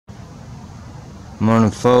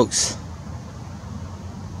Morning, folks.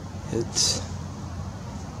 It's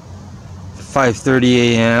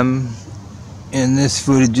 5:30 a.m. and this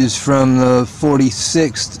footage is from the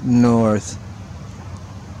 46th North,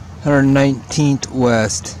 119th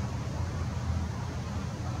West,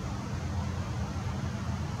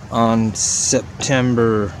 on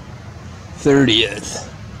September 30th.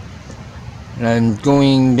 And I'm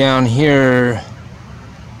going down here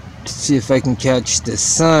to see if I can catch the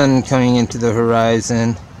sun coming into the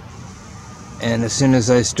horizon. And as soon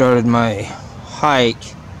as I started my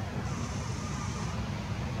hike,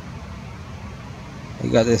 I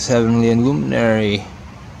got this heavenly Illuminary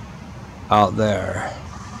out there.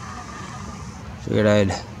 Figured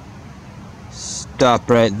I'd stop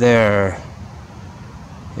right there.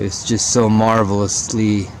 It's just so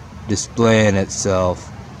marvelously displaying itself.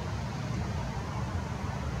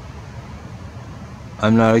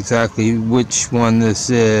 I'm not exactly which one this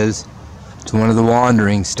is. It's one of the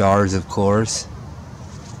wandering stars, of course.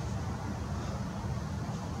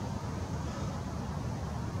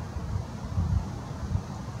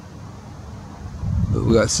 But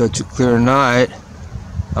we got such a clear night,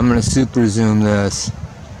 I'm gonna super zoom this.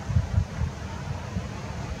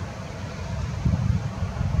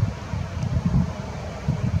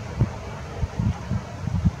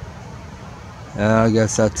 I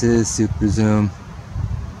guess that's it, super zoom.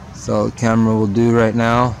 That's all the camera will do right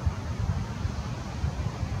now.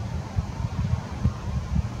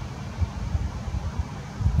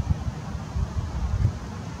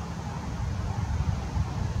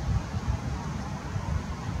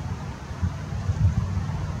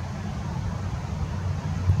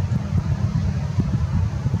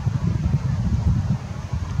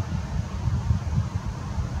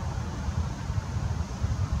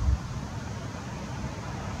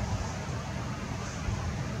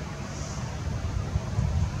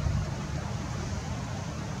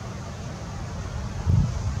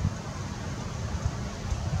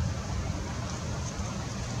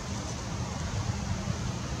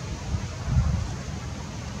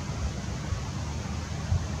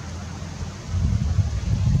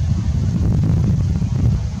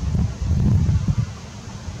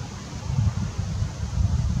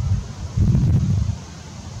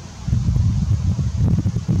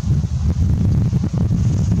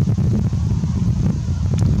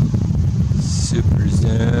 Super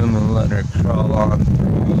zoom and let her crawl on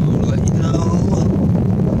through, let you know.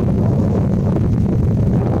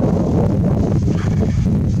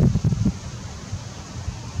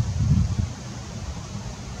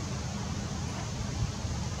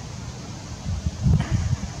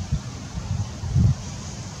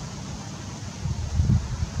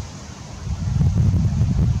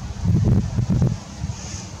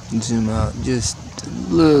 Zoom out just a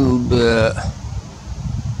little bit.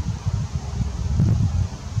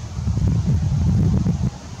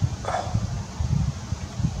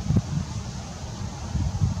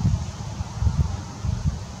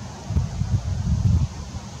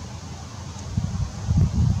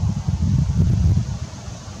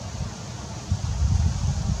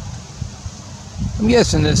 I'm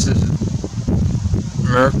guessing this is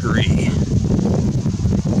Mercury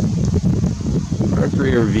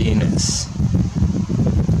or Venus.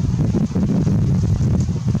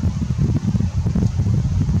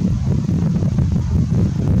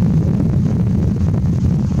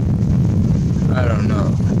 I don't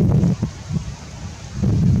know.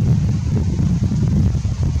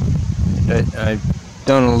 I've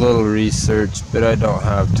done a little research, but I don't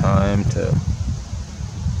have time to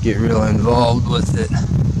get real involved with it.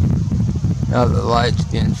 Now the light's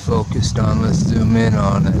being focused on, let's zoom in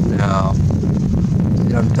on it now.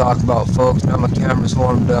 See what I'm talking about, folks? Now my camera's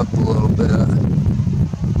warmed up a little bit.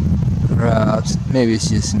 Perhaps, maybe it's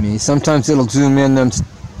just me. Sometimes it'll zoom in them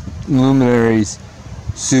luminaries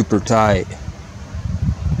super tight.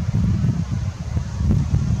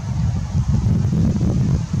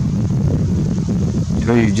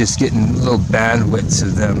 So you're just getting little bandwidths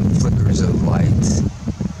of them flickers of lights.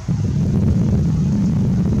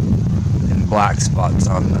 Black spots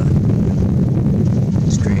on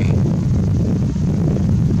the screen.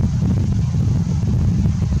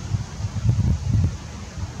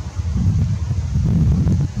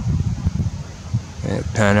 And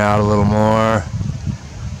pan out a little more.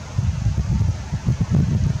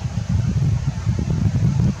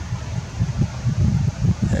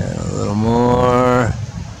 And a little more.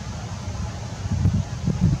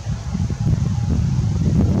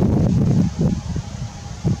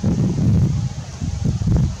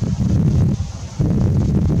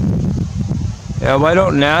 Yeah, why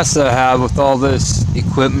don't NASA have, with all this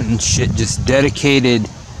equipment and shit, just dedicated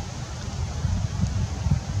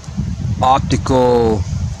optical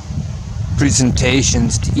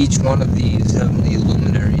presentations to each one of these heavenly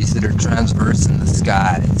luminaries that are transversing the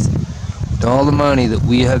skies. With all the money that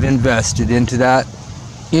we have invested into that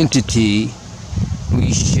entity,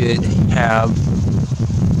 we should have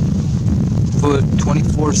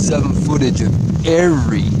 24/7 footage of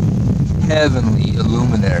every heavenly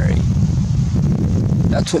illuminary.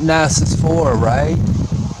 That's what NASA's for, right?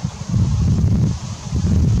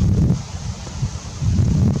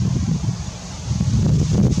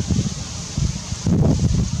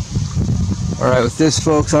 Alright, with this,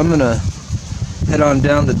 folks, I'm gonna head on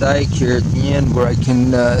down the dike here at the end where I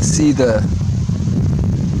can see the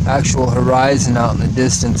actual horizon out in the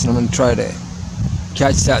distance, and I'm gonna try to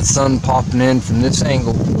catch that sun popping in from this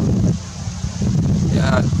angle.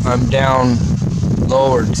 Yeah, I'm down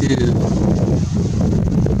lower too.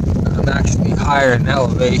 I'm actually higher in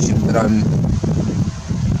elevation, but I'm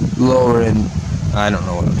lower in, I don't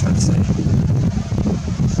know what I'm trying to say.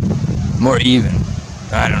 More even.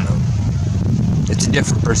 I don't know. It's a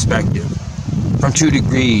different perspective. From 2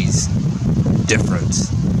 degrees difference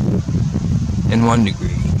in 1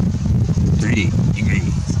 degree. 3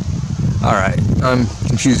 degrees. Alright, I'm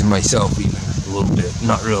confusing myself even a little bit.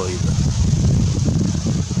 Not really, but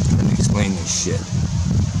I'm gonna explain this shit.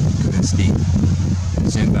 Because it's deep.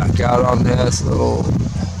 Zoom back out on this little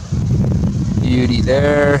beauty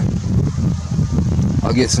there.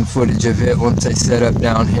 I'll get some footage of it once I set up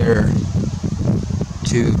down here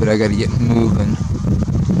too, but I gotta get moving.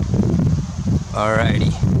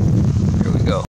 Alrighty.